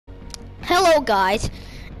Hello guys,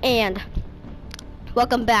 and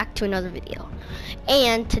welcome back to another video.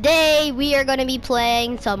 And today we are going to be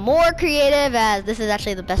playing some more creative, as this is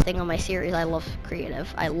actually the best thing on my series. I love creative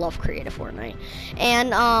Fortnite.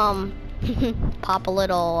 And pop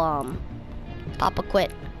a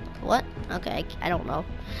quit. What? Okay, I don't know.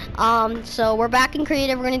 So we're back in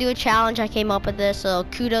creative. We're going to do a challenge. I came up with this, so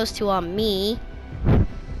kudos to me.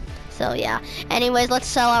 So yeah, anyways, let's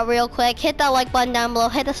sell out real quick. Hit that like button down below,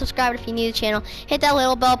 hit the subscribe if you're new to the channel, hit that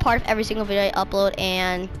little bell, part of every single video I upload,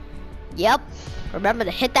 and yep, remember to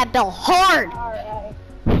hit that bell hard.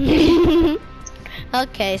 Alright.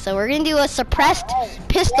 Okay, so we're gonna do a suppressed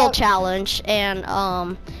pistol challenge, and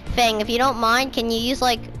Fang, if you don't mind, can you use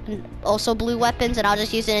like also blue weapons, and I'll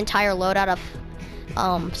just use an entire loadout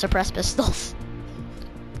of suppressed pistols.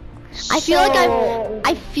 I feel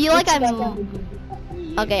like I'm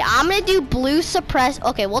okay, I'm gonna do blue suppress.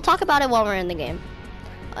 Okay, we'll talk about it while we're in the game.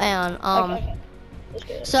 And okay.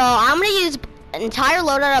 So I'm gonna use an entire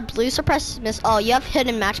loadout of blue suppress missile. Oh, you have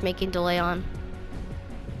hidden matchmaking delay on.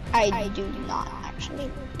 I do not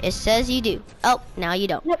actually. It says you do. Oh, now you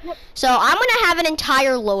don't. Yep. So I'm gonna have an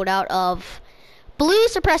entire loadout of blue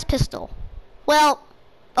suppressed pistol. Well,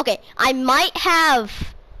 okay, I might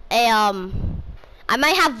have a I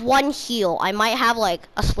might have one heal. I might have like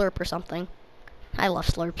a slurp or something. I love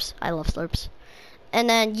slurps. And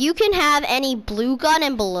then you can have any blue gun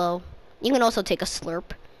and below. You can also take a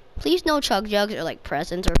slurp. Please no chug jugs or like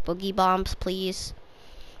presents or boogie bombs, please.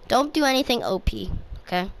 Don't do anything OP,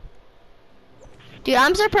 okay? Dude,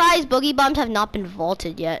 I'm surprised boogie bombs have not been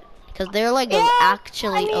vaulted yet, because they're like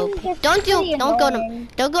actually OP. Don't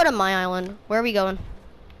go to my island. Where are we going?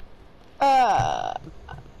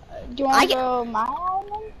 Do you want to go my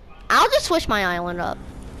island? I'll just switch my island up.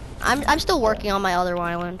 I'm still working on my other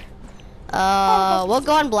island. We'll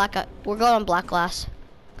go on we're going on black glass,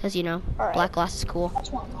 cause you know black glass is cool.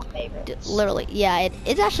 That's one of my favorites. Literally, yeah,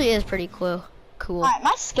 it actually is pretty cool. Alright,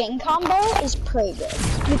 my skin combo is pretty good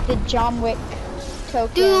with the John Wick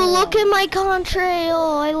token. Dude, look at my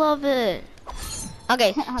contrail. I love it.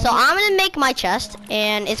 Okay, so I'm gonna make my chest,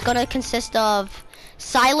 and it's gonna consist of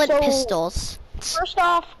silent pistols. First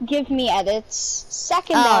off, give me edits.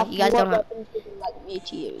 Second off, you guys what don't have weapons would you like me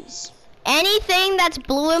to use? Anything that's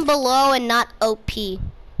blue and below and not OP.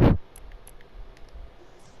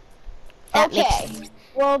 Okay.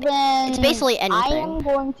 Well then, it's basically anything. I am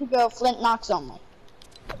going to go flint knocks only.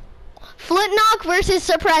 Flint knock versus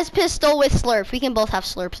suppressed pistol with slurp. We can both have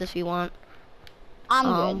slurps if you want.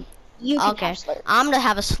 I'm good. You can have slurps. I'm gonna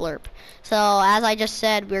have a slurp. So as I just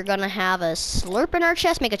said, we're gonna have a slurp in our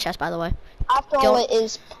chest. Make a chest, by the way. After all, it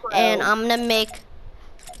is pro. And I'm gonna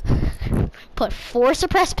put 4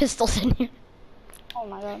 suppressed pistols in here. Oh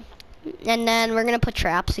my god. And then we're gonna put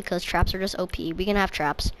traps, because traps are just OP. We can have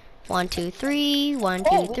traps. 1, 2, 3. 1,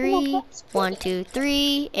 2, 3. 1, 2,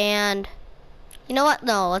 3. And you know what?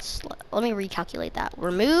 No, let me recalculate that.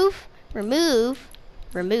 Remove.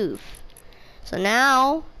 So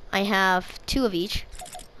now I have 2 of each.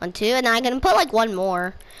 1, 2, and then I'm gonna put like 1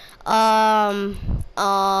 more.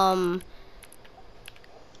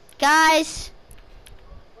 Guys,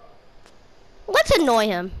 let's annoy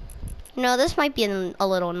him. You know, this might be a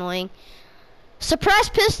little annoying. Suppress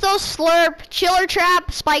pistol, slurp, chiller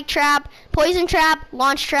trap, spike trap, poison trap,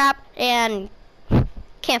 launch trap, and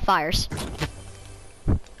campfires.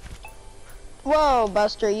 Whoa,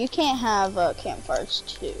 Buster, you can't have campfires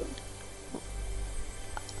too.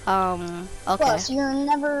 Okay. Plus, you're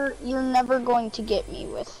never going to get me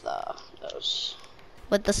with those.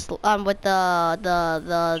 With the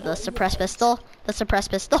suppressed pistol? The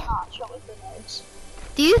suppressed pistol?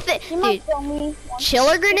 Do you think, dude,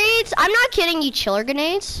 chiller grenades? I'm not kidding you, chiller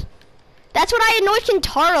grenades? That's what I annoyed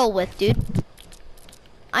Kintaro with, dude.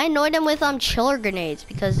 I annoyed him with chiller grenades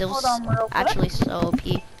because it was actually so OP.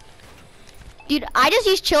 Dude, I didn't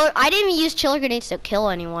even use chiller grenades to kill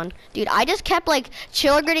anyone. Dude, I just kept like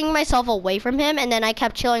chiller grenading myself away from him, and then I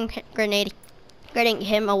kept grenading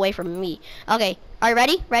him away from me. Okay, are you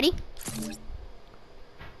ready? Ready?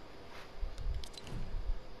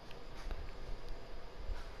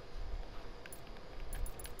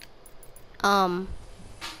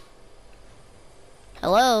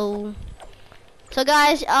 Hello. So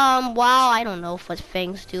guys, wow, I don't know what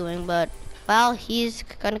Fang's doing, but well, he's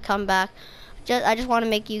gonna come back. I just want to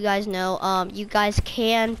make you guys know, you guys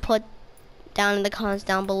can put down in the comments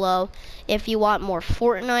down below if you want more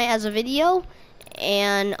Fortnite as a video,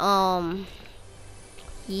 and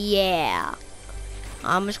yeah,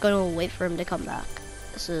 I'm just gonna wait for him to come back.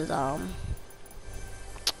 This is a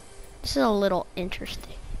little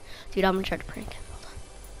interesting, dude. I'm gonna try to prank him. Hold on.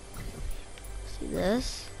 See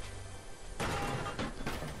this?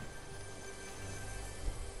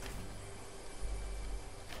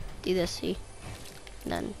 do this, see?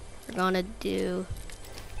 And then we're gonna do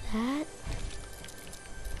that.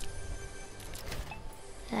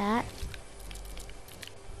 That.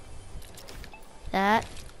 That.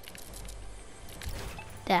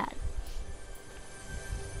 That.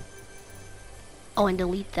 Oh, and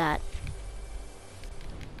delete that.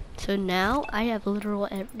 So now I have literal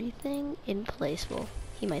everything in place. Well,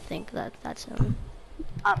 he might think that that's him.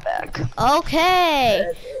 I'm back.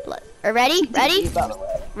 Okay. Ready? Ready?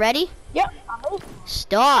 Ready? Yep. I'm ready.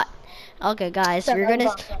 Start. Okay, guys, we're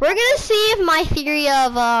gonna see if my theory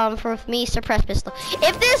of for me suppressed pistol.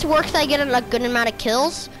 If this works, I get a good amount of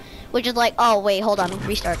kills, which is like, oh wait, hold on,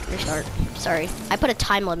 restart. Sorry, I put a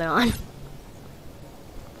time limit on.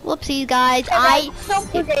 Whoopsies, guys. Don't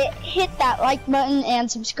forget, hit that like button and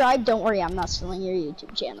subscribe. Don't worry, I'm not stealing your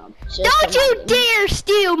YouTube channel. Don't you dare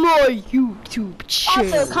steal my YouTube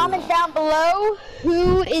channel. Also, comment down below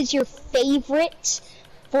who is your favorite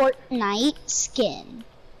Fortnite skin.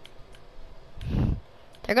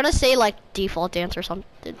 They're gonna say like default dance or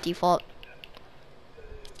something. Default.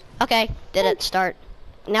 Okay, did it start?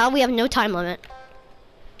 Now we have no time limit.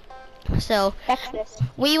 So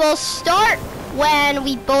we will start when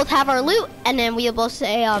we both have our loot, and then we'll both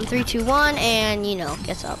say 3, 2, 1, and you know,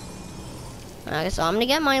 guess up. Okay, so I'm gonna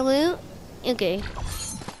get my loot. Okay.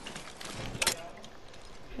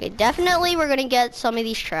 Okay, definitely we're gonna get some of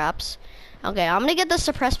these traps. Okay, I'm gonna get the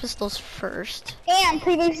suppressed pistols first. And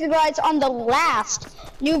previously, guys, on the last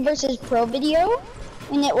new versus pro video,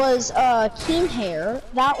 when it was Team Hair,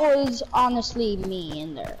 that was honestly me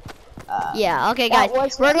in there. Yeah, okay, guys,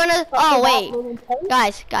 we're gonna, oh wait,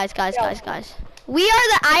 guys, we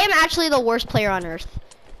are I am actually the worst player on earth.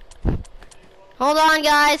 Hold on,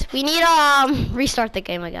 guys, we need to restart the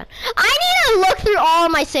game again. I need to look through all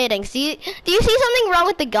of my settings. Do you see something wrong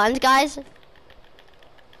with the guns, guys?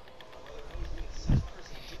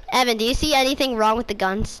 Evan, do you see anything wrong with the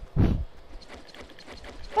guns?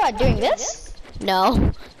 What, doing this?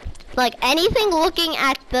 No, like anything looking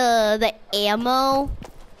at the ammo.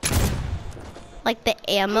 Like the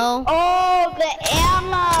ammo. Oh, the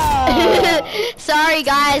ammo! Sorry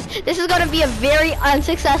guys, this is gonna be a very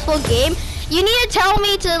unsuccessful game. You need to tell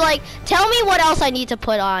me what else I need to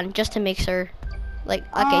put on just to make sure. Like,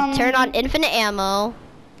 okay, turn on infinite ammo.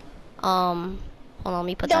 Hold on, let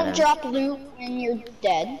me put that in. Don't drop loot when you're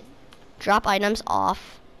dead. Drop items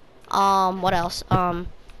off. What else?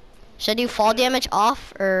 Should I do fall damage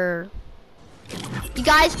off or? You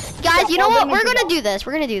guys, you know what? We're gonna do this.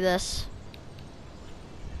 We're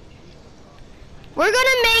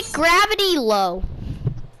gonna make gravity low.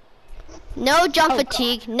 No jump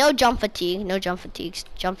fatigue. No jump fatigue.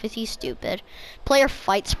 Jump fatigue, stupid. Player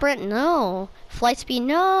fight sprint, no. Flight speed,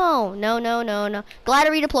 no. No.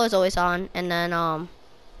 Glider redeploy is always on. And then,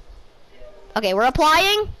 okay, we're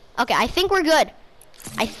applying. Okay, I think we're good.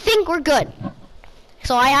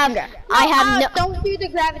 So I have no. Don't do the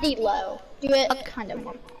gravity low. Do it kind of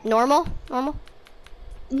normal. And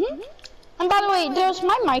by the way, does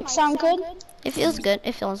my mic sound good? It feels good.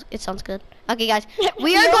 It sounds good. Okay, guys,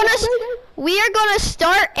 we are gonna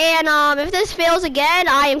start, and if this fails again,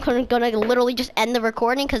 I am gonna literally just end the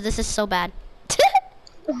recording because this is so bad.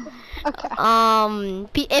 Okay.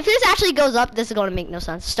 If this actually goes up, this is gonna make no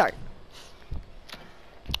sense. Start.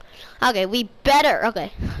 Okay, okay,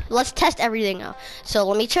 let's test everything now. So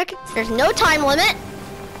let me check. There's no time limit.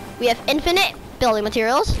 We have infinite building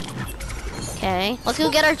materials. Okay, let's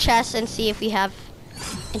go get our chests and see if we have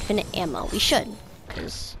infinite ammo. We should,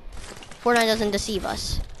 because Fortnite doesn't deceive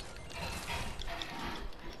us.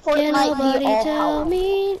 Can nobody tell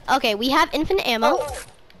me? Okay, we have infinite ammo.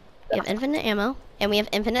 We have infinite ammo, and we have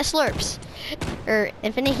infinite slurps, or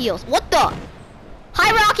infinite heals. What the?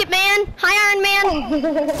 Hi, Rocket Man. Hi, Iron Man.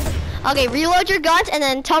 Okay, reload your guns, and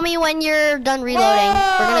then tell me when you're done reloading.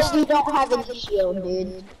 We don't have any shield,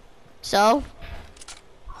 dude. So?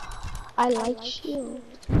 I like shield.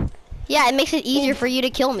 Yeah, it makes it easier for you to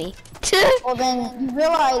kill me. Well then, you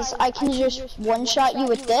realize I can just one-shot you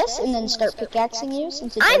with this and then start pickaxing you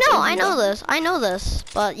since it's I know this,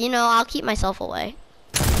 but you know, I'll keep myself away.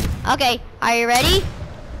 Okay, are you ready?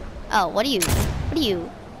 Oh, what are you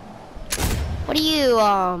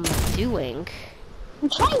doing? I'm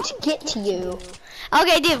trying to get to you.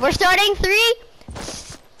 Okay, dude, we're starting 3,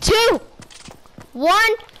 2,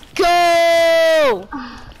 1, go!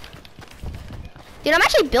 Dude, I'm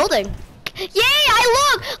actually building. Yay,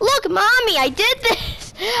 look, mommy, I did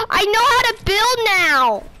this. I know how to build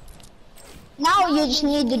now. Now you just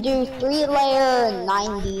need to do 3-layer and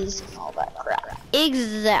 90s and all that crap.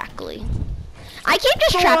 Exactly. I keep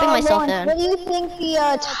just trapping myself in. What do you think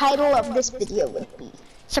the title of this video would be?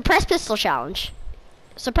 Suppressed pistol challenge.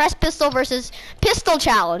 suppressed pistol versus pistol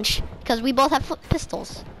challenge, because we both have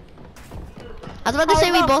pistols. I was about to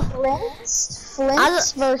say we both.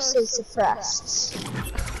 Flints versus suppressed.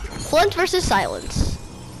 Flint versus silence.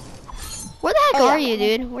 Where the heck are you,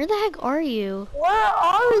 dude? Where the heck are you? Where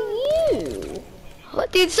are you?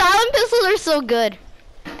 What, dude? Silent pistols are so good,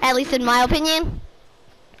 at least in my opinion.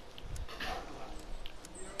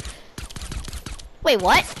 Wait,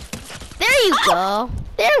 what? There you go.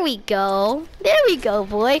 There we go. There we go,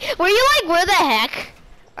 boy. Were you like, where the heck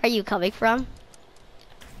are you coming from?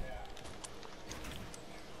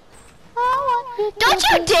 Don't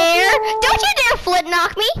you dare! Don't you dare Flint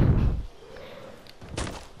knock me!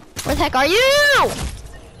 Where the heck are you?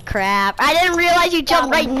 Crap, I didn't realize you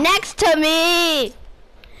jumped right next to me!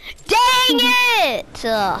 Dang it!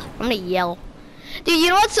 I'm gonna yell. Dude, you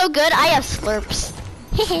know what's so good? I have slurps.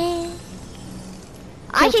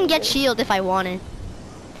 I can get shield if I wanted.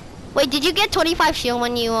 Wait, did you get 25 shield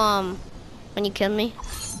when you killed me?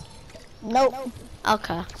 Nope.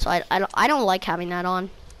 Okay, so I don't like having that on.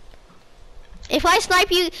 If I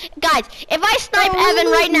snipe you guys, if I snipe Evan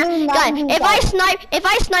right now, guys, if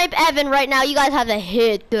I snipe Evan right now, you guys have to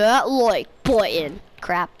hit that like button.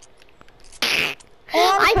 Crap. And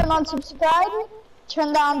turn on subscribe.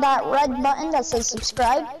 Turn down that red button that says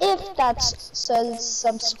subscribe. If that says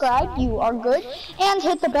subscribe, you are good. And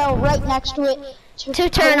hit the bell right next to it to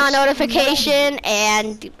turn on notification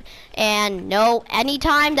and know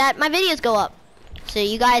anytime that my videos go up. So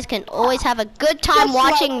you guys can always have a good time Just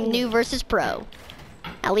watching like New versus Pro.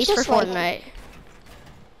 At least Just for like Fortnite.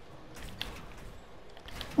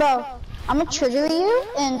 Bro, I'm gonna trigger you,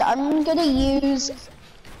 and I'm gonna use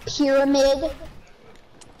pyramid.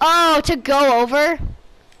 Oh, to go over?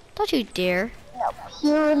 Don't you dare. No,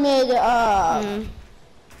 pyramid,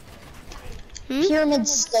 pyramid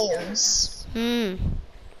stairs.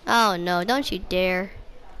 Oh no, don't you dare.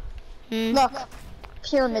 Look,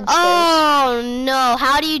 pyramid stairs. Oh no,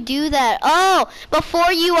 how do you do that? Oh,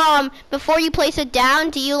 before you place it down,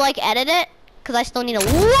 do you like edit it? Cause I still need to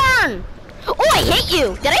learn. Oh, I hit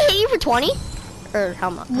you. Did I hit you for 20? Or how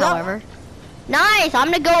much? Yep. However. Nice.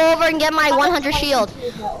 I'm gonna go over and get my 100 shield.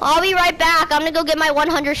 I'll be right back. I'm gonna go get my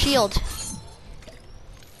 100 shield.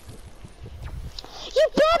 You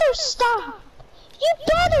better stop. You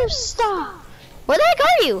better stop. Where the heck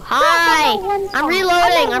are you? Hi. I'm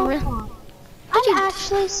reloading. I'm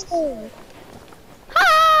actually scared.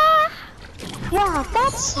 Ah. Wow,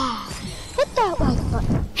 that's sad. Hit that like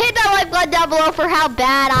button. Hit that like button down below for how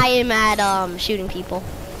bad I am at shooting people.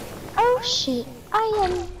 Oh shit, I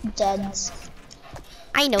am dead.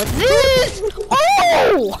 I know this.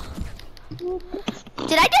 Oh!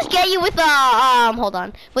 Did I just get you with a hold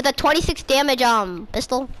on, with a 26 damage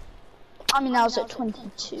pistol? I mean, I was at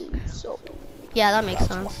 22, so. Yeah, that makes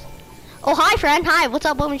sense. Oh, hi friend. Hi. What's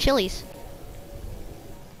up, Woman Chili's?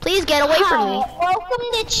 Please get away from me. Welcome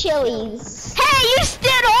to Chili's. Hey, you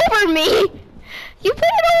stood over me. You put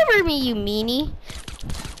it over me, you meanie.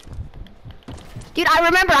 Dude, I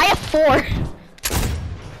remember I have 4.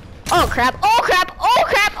 Oh crap, oh crap, oh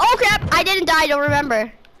crap, oh crap. I didn't die, don't remember.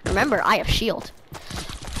 Remember, I have shield.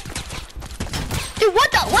 Dude,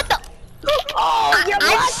 what the? Oh, you're lucky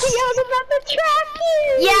I was about to trap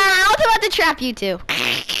you. Yeah, I was about to trap you too.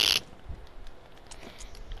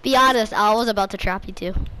 Be honest, I was about to trap you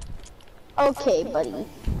too. Okay, buddy.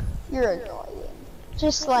 You're annoying.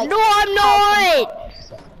 Just like. No, I'm not.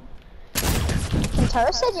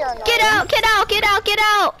 Kentaro said you're annoying. Get out, get out, get out, get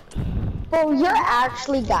out. Well, you're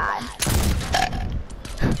actually God.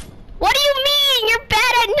 What do you mean? You're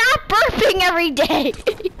bad at not burping every day.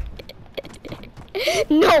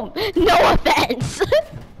 No offense.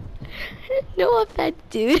 No offense,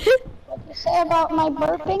 dude. What you say about my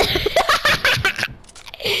burping?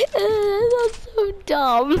 That's so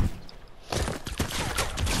dumb.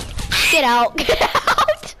 Get out. Get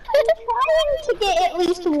out. I'm trying to get at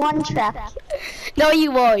least 1 trap. No,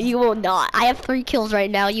 you won't. You will not. I have 3 kills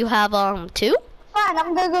right now. You have 2? Fine,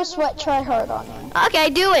 I'm gonna go sweat try hard on you. Okay,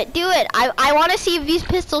 do it. Do it. I want to see if these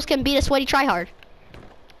pistols can beat a sweaty tryhard.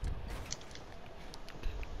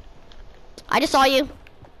 I just saw you.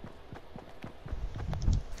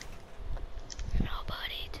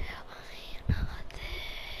 Nobody tell me nothing.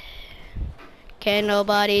 Can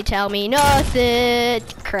nobody tell me nothing?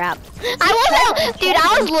 Crap. I wasn't,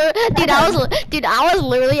 dude. I was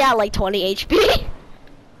literally at like 20 HP.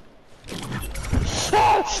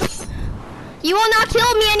 You will not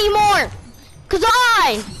kill me anymore, cause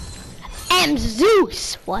I am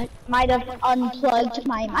Zeus. What? Might have unplugged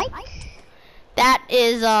my mic. That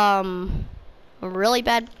is a really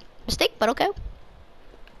bad mistake, but okay.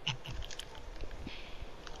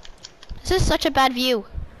 This is such a bad view.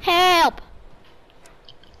 Help!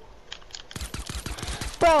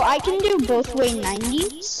 Bro, I can do both way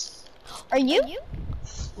 90s. Are you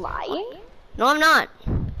flying? No, I'm not.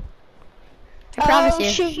 I promise you.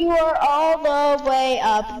 Shoot, you are all the way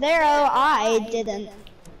up there. Oh, I didn't.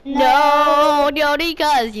 No, only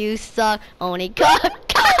cause you suck. Only cause.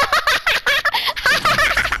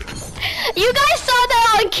 You guys saw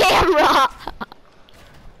that on camera.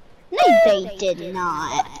 No, they did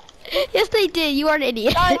not. Yes, they did. You are an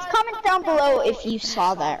idiot. Guys, comment down below if you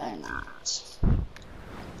saw that or not.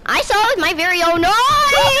 I saw it with my very own eyes.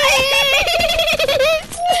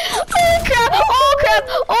 Oh crap! Oh crap!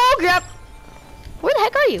 Oh crap! Where the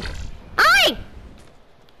heck are you? Aye!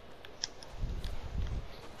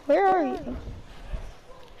 Where are you?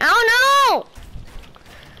 I don't know.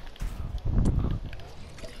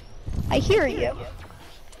 I hear you.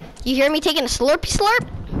 You hear me taking a slurpy slurp?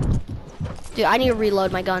 Dude, I need to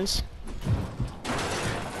reload my guns.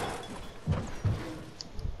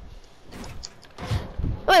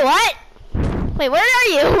 Wait, what? Wait, where are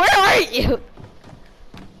you? Where are you?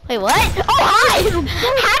 Wait, what? Oh, hi!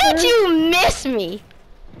 How did you miss me?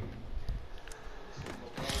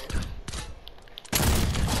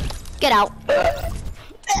 Get out.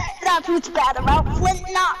 That's what's bad about FLINTS.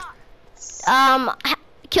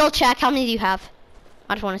 Kill check. How many do you have?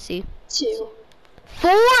 I just want to see. 2.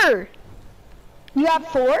 4! You have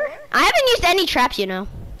 4? I haven't used any traps, you know.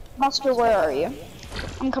 Buster, where are you?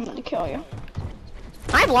 I'm coming to kill you.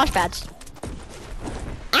 I have launch pads.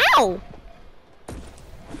 Ow!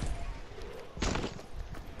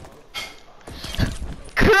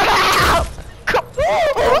 Crap! What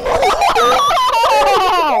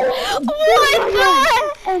the?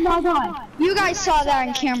 Oh my god. You guys saw that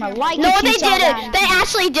on camera. Like No, if you they saw didn't. that. They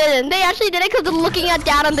actually didn't. They actually did it because they're looking at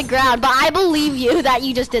down on the ground. But I believe you that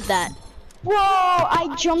you just did that. Whoa,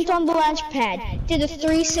 I jumped on the launch pad, did a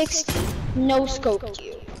 360, no scoped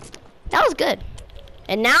you. That was good.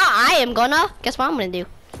 And now I am gonna, guess what I'm gonna do?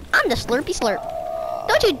 I'm the slurpy slurp.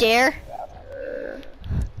 Don't you dare.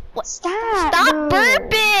 What? Stop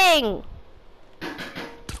burping!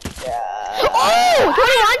 Oh,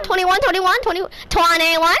 21, 21, 21,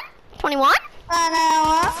 21, 21?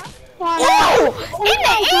 Oh, in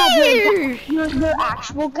the air! You're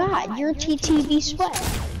actual god. You're TTV sweat.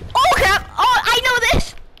 Oh crap! Oh, I know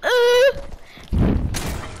this!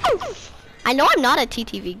 I know I'm not a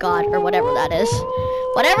TTV god, or whatever that is.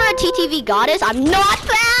 Whatever a TTV god is, I'm not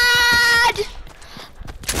that!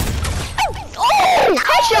 Oh!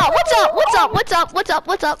 Headshot! What's up? What's up? What's up? What's up?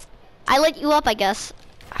 What's up? I lit you up, I guess.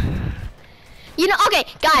 You know, okay,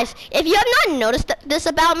 guys, if you have not noticed this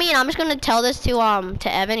about me, and I'm just gonna tell this to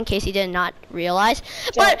Evan in case he did not realize,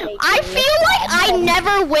 but I feel like I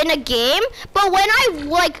never win a game, but when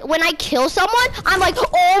I kill someone, I'm like,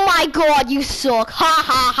 oh my god, you suck, ha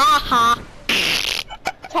ha ha ha.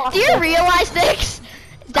 Do you realize this?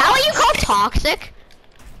 Is that what you call toxic?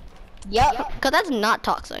 Yep. Cause that's not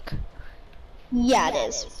toxic. Yeah, it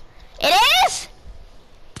is. It is?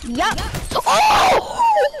 Yep. Oh!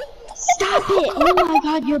 Stop it! Oh my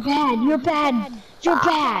god, you're bad. You're bad. You're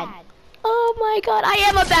bad. Oh my god, I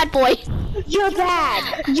am a bad boy. You're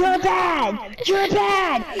bad. You're bad. You're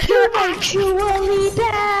bad. You're actually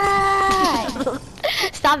bad.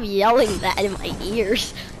 Stop yelling that in my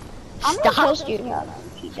ears. I'm Stop. supposed to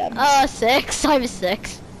have 6. I'm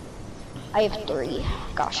 6. I have 3.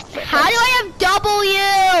 Gosh. How do I have W?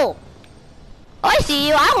 Oh, I see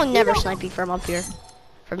you. I will never snipe you from up here.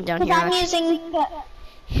 From down here. I'm using...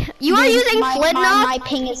 You are using flint knock? My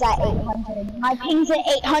ping is at 800. My ping's at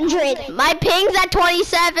 800. My ping's at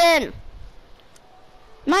 27.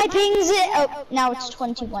 My ping's at... Oh, now it's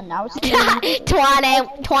 21. Now it's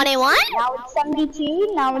 21? Now it's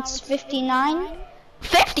 72. Now it's 59.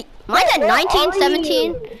 50. Mine's at 19,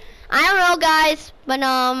 17. I don't know, guys. But,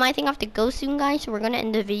 I think I have to go soon, guys. So we're going to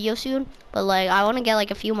end the video soon. But, like, I want to get,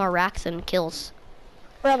 like, a few more racks and kills.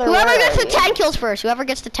 Brother, whoever gets to 10 kills first. Whoever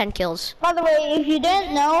gets to 10 kills. By the way, if you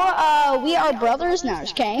didn't know, we are brothers. No,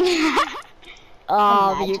 just kidding.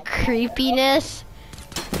 Oh, your creepiness.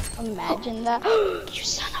 Imagine that. You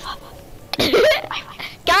son of a...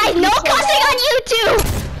 Guys, no cussing on YouTube!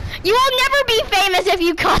 You will never be famous if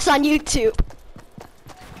you cuss on YouTube.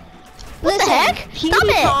 What the heck? Stop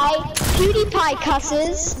it! PewDiePie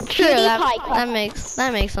cusses. True, PewDiePie that makes sense.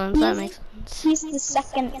 That makes sense. He's the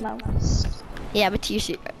second most. Yeah, but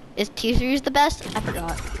is T-Series the best? I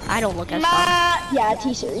forgot. I don't look at stuff. Yeah,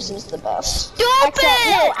 T-Series is the best. Stupid!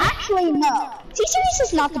 No, actually no. T-Series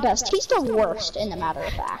is not the best. He's the worst, in a matter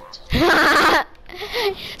of fact.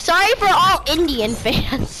 Sorry for all Indian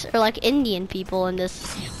fans or like Indian people in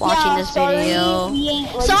this watching this video.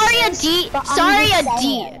 Sorry, a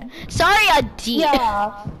D.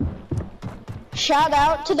 Yeah. Shout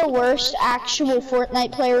out to the worst actual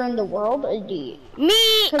Fortnite player in the world, a D.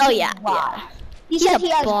 Me? Oh yeah. Yeah. He said he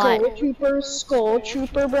has Skull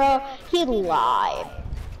Trooper, bro. He lied.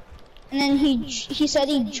 And then he said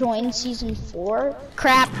he joined season 4.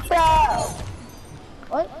 Crap. Bro.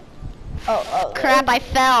 What? Oh. Crap! I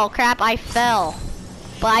fell.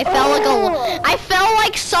 But I fell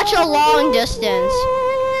like such a long distance.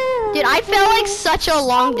 Dude, I fell like such a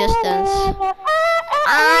long distance.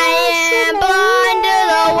 I am blind to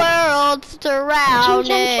the world's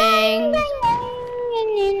surroundings.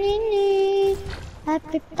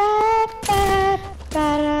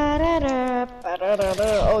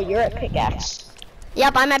 Oh, you're at pickaxe.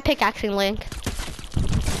 Yep, I'm at pickaxing Link.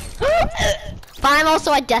 But I'm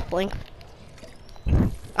also at death Link.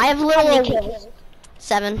 I have literally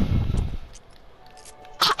 7.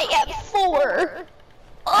 I have 4.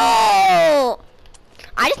 Oh!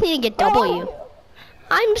 I just need to get W.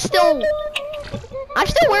 I'm still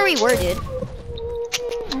where we were, dude.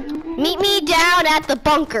 Meet me down at the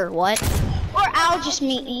bunker. What? Or I'll just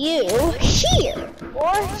meet you here,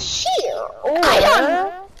 or here, or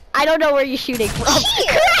I don't know where you're shooting from.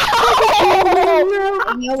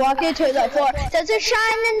 You're walking to the floor. Does it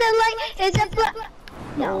shine in the light? Is it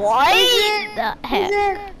no. What the heck?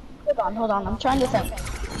 Hold on. I'm trying to think.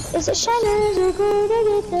 Is it shining? Is it good?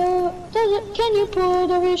 Does it? Can you pull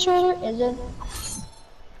it over your shoulder? Is it?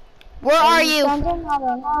 Where are you? I don't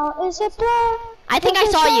know. Is it black? I think I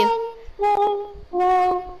saw you.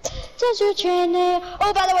 Oh,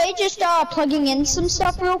 by the way, just plugging in some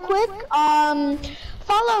stuff real quick.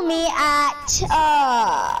 Follow me at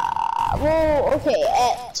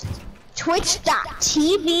at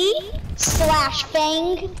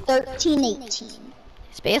twitch.tv/fang1318.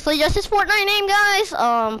 It's basically just his Fortnite name, guys.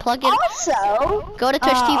 Plug in. Also, go to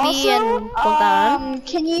Twitch TV and plug that on.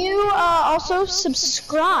 Can you also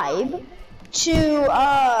subscribe to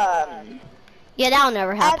Yeah, that'll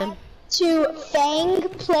never happen. To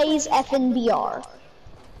fangplaysfnbr.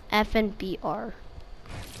 FNBR.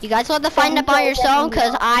 You guys will have to find it by yourself,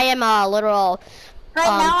 because I am a literal... Right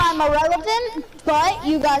now I'm irrelevant, but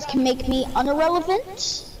you guys can make me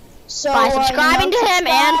unirrelevant. So by subscribing to him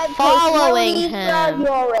and following him. You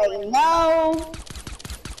already know.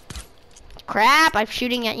 Crap, I'm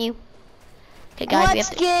shooting at you. Okay, guys,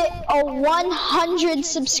 let's get a 100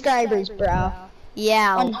 subscribers, bro.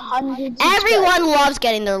 Yeah. 100 Everyone loves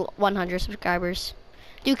getting their 100 subscribers.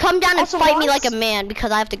 Dude, come down and fight me like a man,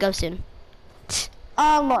 because I have to go soon.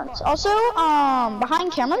 Lawrence, also,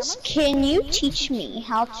 behind cameras, can you teach me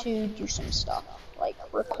how to do some stuff, like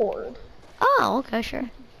record? Oh, okay, sure.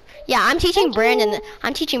 Yeah, I'm teaching Brandon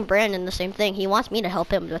the same thing. He wants me to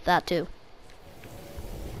help him with that too.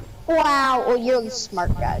 Wow, well, you're the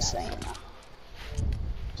smart guy saying that.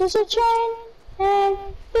 There's a chain and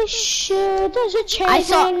fish. There's a chain. I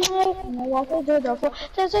saw.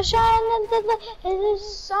 There's a shine and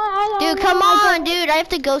dude, come on, dude. I have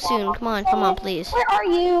to go soon. Come on, please. Where are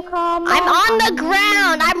you? Come I'm on the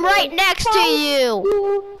ground. I'm right next to you.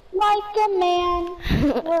 Like a man.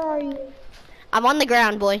 Where are you? I'm on the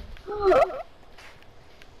ground, boy.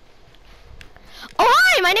 Oh,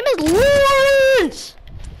 hi, my name is Lawrence.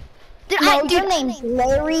 Your name's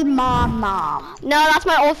Larry Mom. No, that's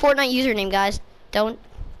my old Fortnite username, guys. Don't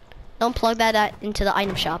plug that into the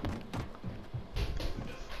item shop.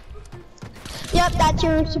 Yep, that's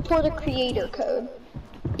your support a creator code.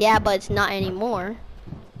 Yeah, but it's not anymore.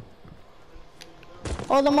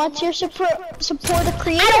 Well, then what's your support a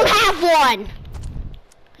creator? I don't have one.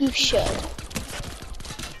 You should.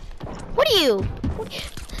 What are you?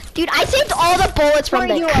 Dude, I saved all the bullets from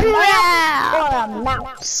the crowd. Or a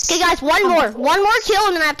mouse. Okay, guys, one more kill,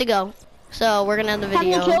 and then I have to go. So we're gonna end the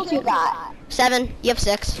video. How many kills you got? 7. You have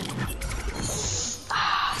 6.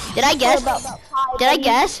 Did I guess? Did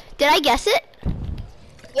I guess it?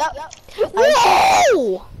 Yep.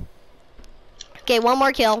 Whoa! Okay, one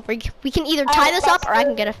more kill. We can either tie this up, or I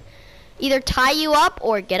can either tie you up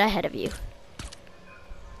or get ahead of you.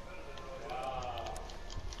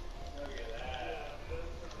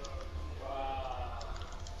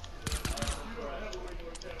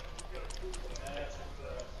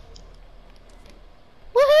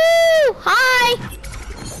 Woohoo! Hi!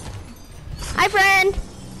 Hi, friend.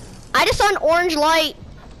 I just saw an orange light.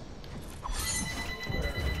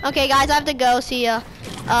 Okay, guys, I have to go. See ya.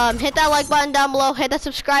 Hit that like button down below. Hit that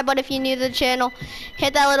subscribe button if you're new to the channel.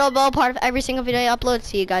 Hit that little bell part of every single video I upload.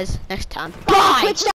 See you guys next time. Bye!